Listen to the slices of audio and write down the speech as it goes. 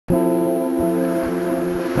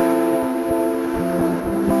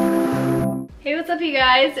up, you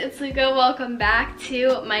guys? It's Luca. Welcome back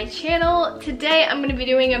to my channel. Today I'm going to be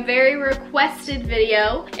doing a very requested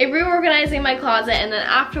video, reorganizing my closet, and then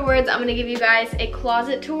afterwards I'm going to give you guys a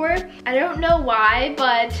closet tour. I don't know why,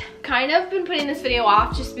 but kind of been putting this video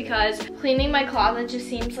off just because cleaning my closet just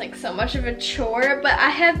seems like so much of a chore, but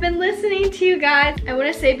I have been listening to you guys. I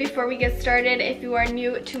want to say before we get started, if you are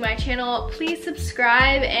new to my channel, please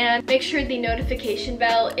subscribe and make sure the notification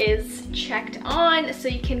bell is checked on so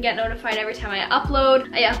you can get notified every time I upload.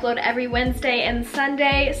 I upload every Wednesday and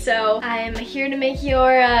Sunday, so I'm here to make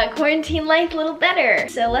your quarantine life a little better.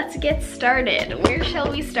 So let's get started. Where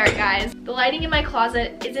shall we start, guys? The lighting in my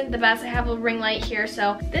closet isn't the best. I have a ring light here,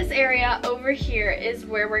 so this area over here is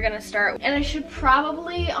where we're gonna start. And I should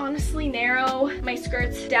probably honestly narrow my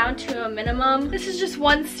skirts down to a minimum. This is just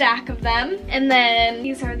one stack of them, and then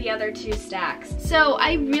these are the other two stacks. So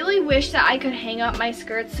I really wish that I could hang up my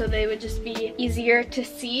skirts so they would just be easier to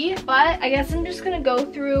see, but I guess I'm just gonna go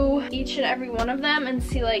through each and every one of them and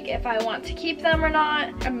see like if I want to keep them or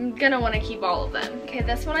not. I'm gonna want to keep all of them. Okay,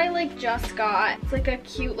 this one I like just got. It's like a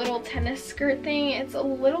cute little tennis skirt thing. It's a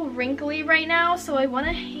little wrinkly right now, so I want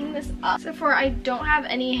to hang this up. Except for I don't have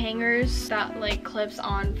any hangers that like clips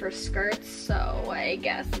on for skirts, so I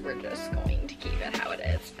guess we're just going to keep it how it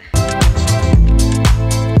is.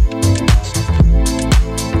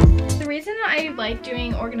 The reason I like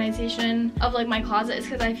doing organization of like my closet is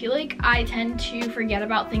because I feel like I tend to forget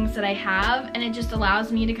about things that I have, and it just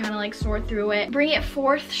allows me to kind of like sort through it, bring it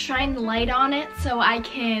forth, shine light on it so I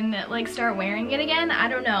can like start wearing it again. I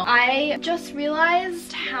don't know. I just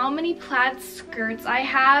realized how many plaid skirts I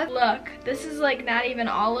have. Look, this is like not even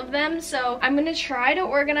all of them, so I'm gonna try to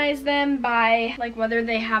organize them by like whether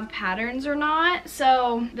they have patterns or not.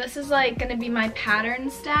 So this is like gonna be my pattern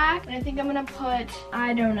stack, and I think I'm gonna put,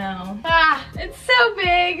 I don't know. Ah, it's so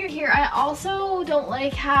big. Here, I also don't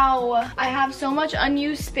like how I have so much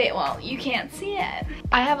unused space. Well, you can't see it.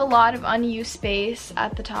 I have a lot of unused space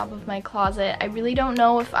at the top of my closet. I really don't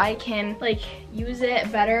know if I can like use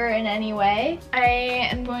it better in any way. I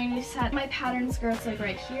am going to set my pattern skirts like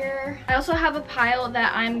right here. I also have a pile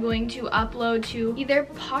that I'm going to upload to either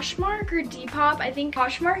Poshmark or Depop. I think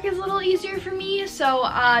Poshmark is a little easier for me, so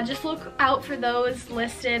just look out for those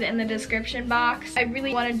listed in the description box. I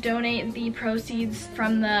really want to donate the proceeds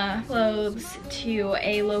from the clothes to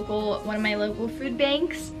a one of my local food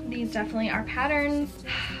banks. These definitely are patterns.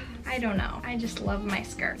 I don't know. I just love my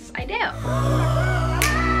skirts. I do.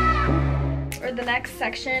 Or the next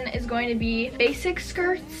section is going to be basic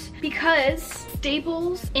skirts, because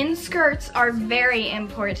staples in skirts are very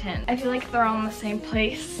important. I feel like if they're all in the same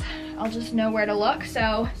place, I'll just know where to look.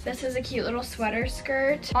 So this is a cute little sweater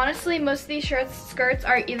skirt. Honestly, most of these skirts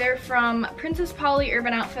are either from Princess Polly,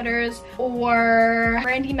 Urban Outfitters, or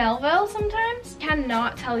Brandy Melville sometimes.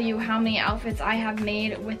 Cannot tell you how many outfits I have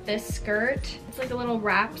made with this skirt. It's like a little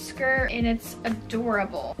wrap skirt, and it's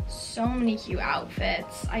adorable. So many cute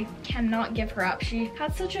outfits. I cannot give her up. She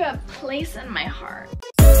had such a place in my heart.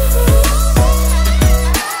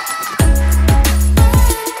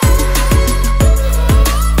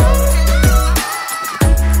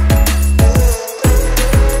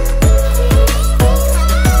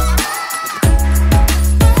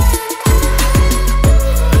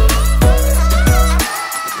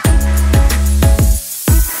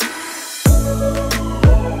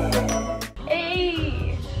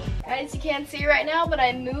 You can't see right now, but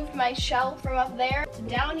I moved my shelf from up there to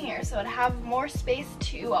down here so I'd have more space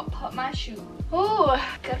to put my shoes. Ooh,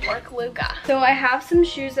 good work, Luca. So I have some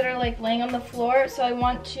shoes that are like laying on the floor, so I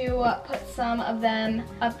want to put some of them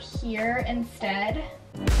up here instead.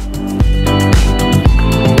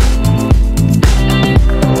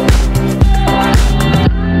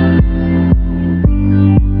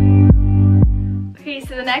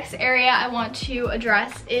 So the next area I want to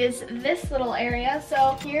address is this little area.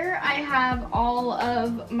 So here I have all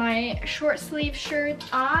of my short sleeve shirts.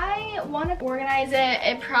 I want to organize it.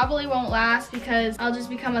 It probably won't last because I'll just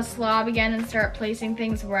become a slob again and start placing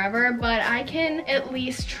things wherever, but I can at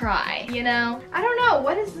least try, you know? I don't know,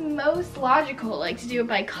 what is most logical? Like to do it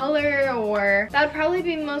by color, or that would probably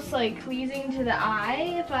be most like pleasing to the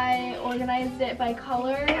eye if I organized it by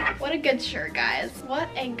color. What a good shirt, guys. What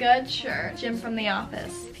a good shirt. Jim from The Office.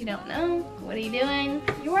 If you don't know, what are you doing?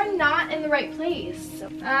 You are not in the right place.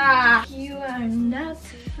 You are not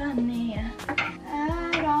funny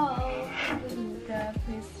at all.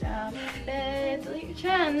 Please stop it. Delete your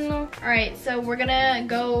channel. Alright, so we're gonna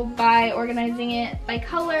go by organizing it by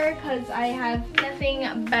color because I have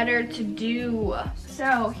nothing better to do.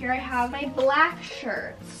 So here I have my black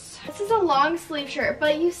shirts. This is a long sleeve shirt,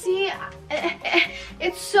 but you see,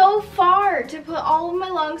 it's so far to put all of my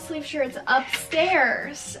long sleeve shirts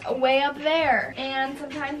upstairs, way up there. And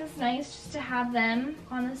sometimes it's nice just to have them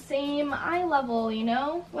on the same eye level, you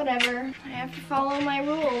know? Whatever, I have to follow my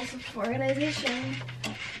rules of organization.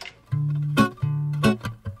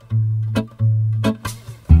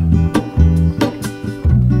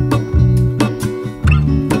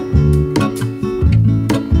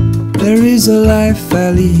 There is a life I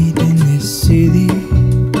lead in this city,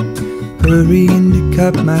 hurrying to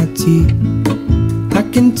cut my teeth. I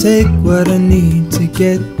can take what I need to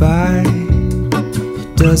get by,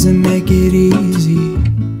 it doesn't make it easy.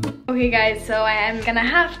 Okay guys, so I am gonna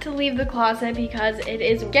have to leave the closet because it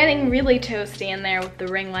is getting really toasty in there with the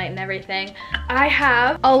ring light and everything. I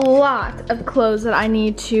have a lot of clothes that I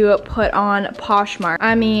need to put on Poshmark.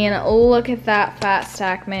 I mean, look at that fat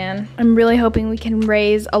stack, man. I'm really hoping we can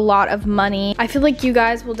raise a lot of money. I feel like you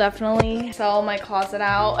guys will definitely sell my closet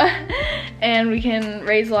out and we can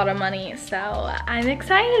raise a lot of money, so I'm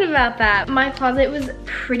excited about that. My closet was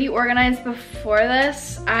pretty organized before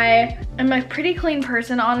this. I am a pretty clean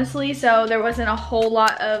person, honestly, so there wasn't a whole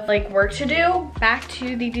lot of like work to do. Back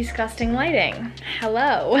to the disgusting lighting.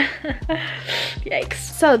 Hello. Yikes.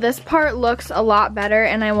 So this part looks a lot better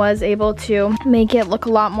and I was able to make it look a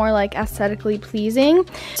lot more like aesthetically pleasing.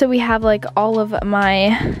 So we have like all of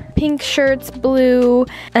my pink shirts, blue,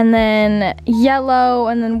 and then yellow,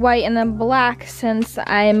 and then white, and then black, since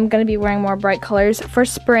I'm gonna be wearing more bright colors for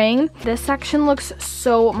spring. This section looks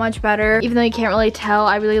so much better. Even though you can't really tell,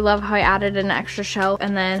 I really love how I added an extra shelf,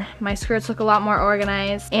 and then my skirts look a lot more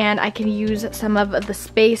organized, and I can use some of the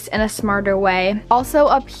space in a smarter way. Also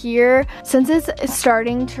up here, since it's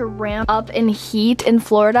starting to ramp up in heat in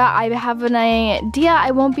Florida, I have an idea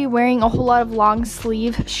I won't be wearing a whole lot of long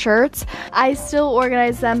sleeve shirts. I still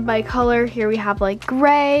organize them by color. Here we have like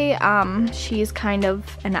gray, she's kind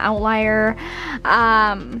of an outlier,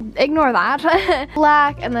 ignore that.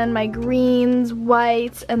 Black, and then my greens,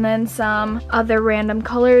 whites, and then some other random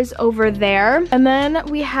colors over there. And then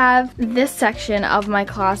we have this section of my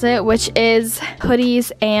closet, which is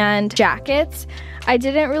hoodies and jackets. I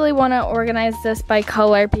didn't really want to organize this by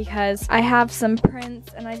color because I have some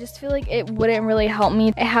prints and I just feel like it wouldn't really help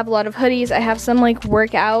me. I have a lot of hoodies. I have some like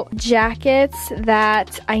workout jackets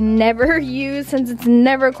that I never use since it's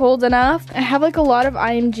never cold enough. I have like a lot of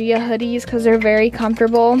IMG hoodies because they're very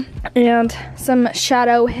comfortable, and some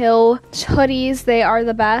Shadow Hill hoodies. They are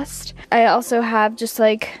the best. I also have just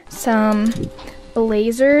like some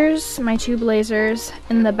blazers, my two blazers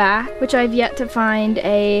in the back, which I've yet to find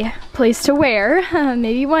a place to wear,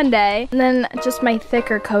 maybe one day. And then just my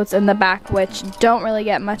thicker coats in the back, which don't really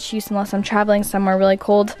get much use unless I'm traveling somewhere really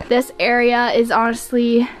cold. This area is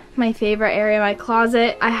honestly my favorite area of my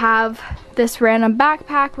closet. I have this random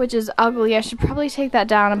backpack, which is ugly. I should probably take that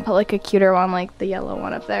down and put like a cuter one, like the yellow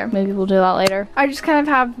one up there. Maybe we'll do that later. I just kind of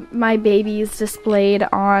have my babies displayed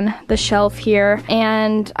on the shelf here,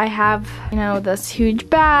 and I have, you know, this huge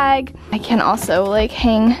bag. I can also like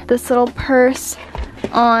hang this little purse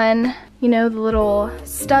on, you know, the little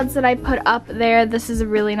studs that I put up there. This is a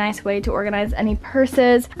really nice way to organize any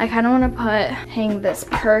purses. I kind of want to hang this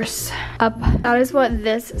purse up. That is what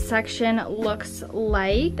this section looks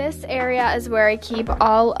like. This area is where I keep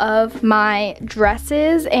all of my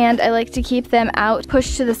dresses, and I like to keep them out,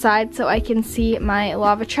 pushed to the side so I can see my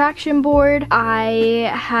law of attraction board.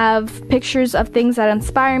 I have pictures of things that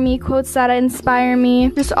inspire me, quotes that inspire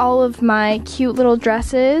me, just all of my cute little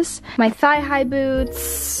dresses, my thigh-high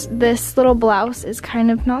boots. This little blouse is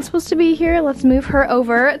kind of not supposed to be here. Let's move her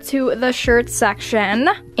over to the shirt section.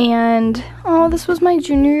 And oh, this was my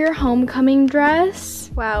junior year homecoming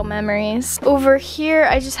dress. Wow, memories. Over here,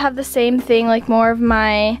 I just have the same thing, like more of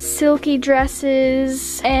my silky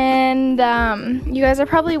dresses. And you guys are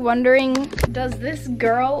probably wondering, does this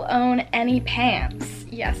girl own any pants?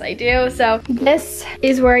 Yes, I do. So this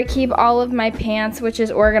is where I keep all of my pants, which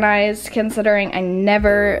is organized considering I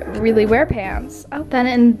never really wear pants. Oh, then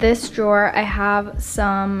in this drawer, I have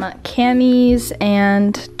some camis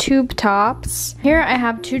and tube tops. Here I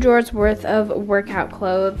have 2 drawers worth of workout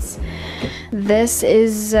clothes. This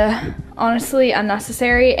is honestly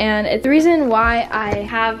unnecessary, and it's the reason why I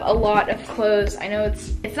have a lot of clothes. I know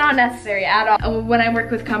it's not necessary at all. When I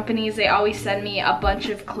work with companies, they always send me a bunch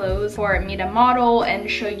of clothes for me to model and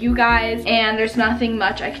show you guys, and there's nothing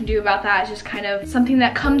much I can do about that. It's just kind of something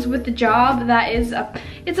that comes with the job. That is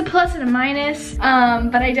it's a plus and a minus,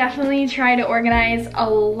 but I definitely try to organize a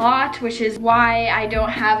lot, which is why I don't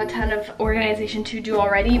have a ton of organization to do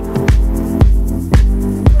already.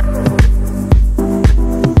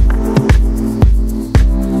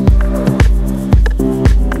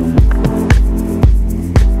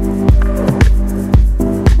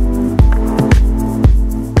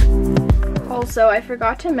 Also, I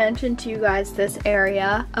forgot to mention to you guys this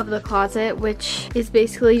area of the closet, which is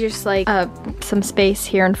basically just like some space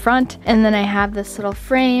here in front. And then I have this little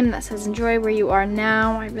frame that says enjoy where you are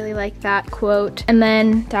now. I really like that quote. And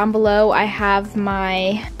then down below I have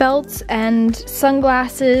my belts and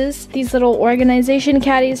sunglasses, these little organization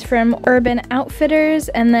caddies from Urban Outfitters,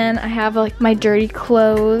 and then I have like my dirty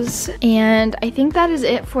clothes. And I think that is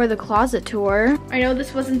it for the closet tour. I know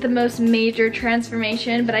this wasn't the most major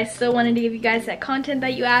transformation, but I still wanted to give you guys that content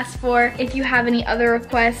that you asked for. If you have any other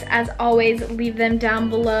requests, as always, leave them down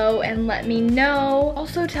below and let me know.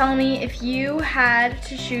 Also tell me if you had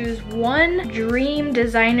to choose one dream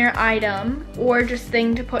designer item or just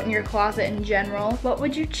thing to put in your closet in general, what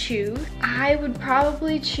would you choose? I would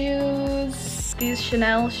probably choose these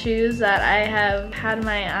Chanel shoes that I have had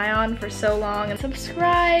my eye on for so long. And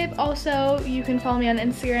subscribe. Also, you can follow me on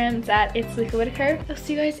Instagram. It's Luca Whitaker. I'll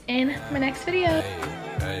see you guys in my next video.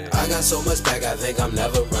 I got so much back, I think I'm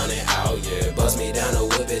never running out, yeah. Bust me down a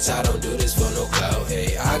whip, bitch, I don't do this for no clout,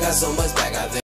 hey. I got so much back, I think